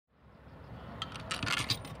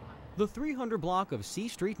The 300 block of C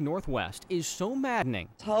Street Northwest is so maddening.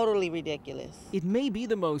 Totally ridiculous. It may be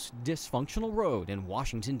the most dysfunctional road in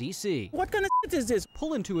Washington, D.C. What kind of shit is this?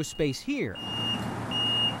 Pull into a space here,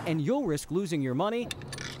 and you'll risk losing your money,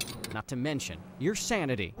 not to mention your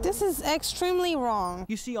sanity. This is extremely wrong.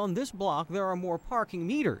 You see, on this block, there are more parking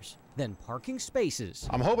meters than parking spaces.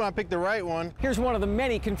 I'm hoping I picked the right one. Here's one of the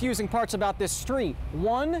many confusing parts about this street.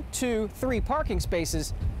 1, 2, 3 parking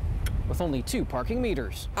spaces with only 2 parking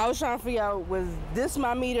meters. I was trying to figure out, was this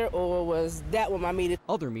my meter or was that one my meter?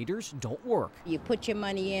 Other meters don't work. You put your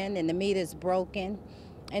money in and the meter's broken,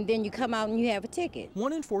 and then you come out and you have a ticket.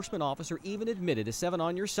 One enforcement officer even admitted to 7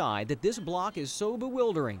 on Your Side that this block is so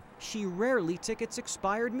bewildering, she rarely tickets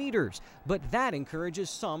expired meters, but that encourages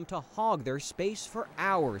some to hog their space for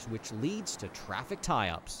hours, which leads to traffic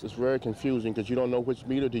tie-ups. It's very confusing because you don't know which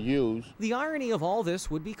meter to use. The irony of all this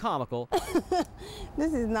would be comical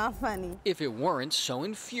This is not funny. if it weren't so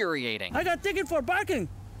infuriating. I got a ticket for parking.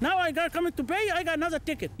 Now I got coming to pay, I got another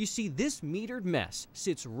ticket. You see, this metered mess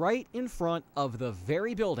sits right in front of the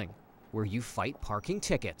very building where you fight parking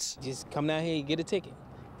tickets. Just come down here and get a ticket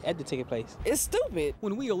at the ticket place. It's stupid.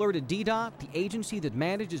 When we alerted DDOT, the agency that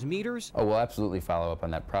manages meters, Oh, we'll absolutely follow up on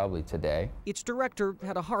that probably today. its director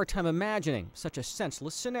had a hard time imagining such a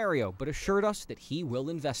senseless scenario, but assured us that he will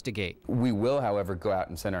investigate. We will, however, go out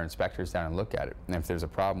and send our inspectors down and look at it. And if there's a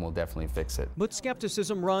problem, we'll definitely fix it. But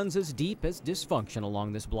skepticism runs as deep as dysfunction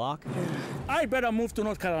along this block. I better move to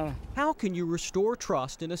North Carolina. How can you restore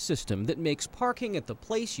trust in a system that makes parking at the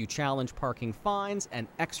place you challenge parking fines and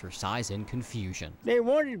exercise in confusion? They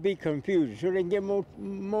wanted to be confused so they can get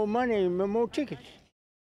more money and more tickets.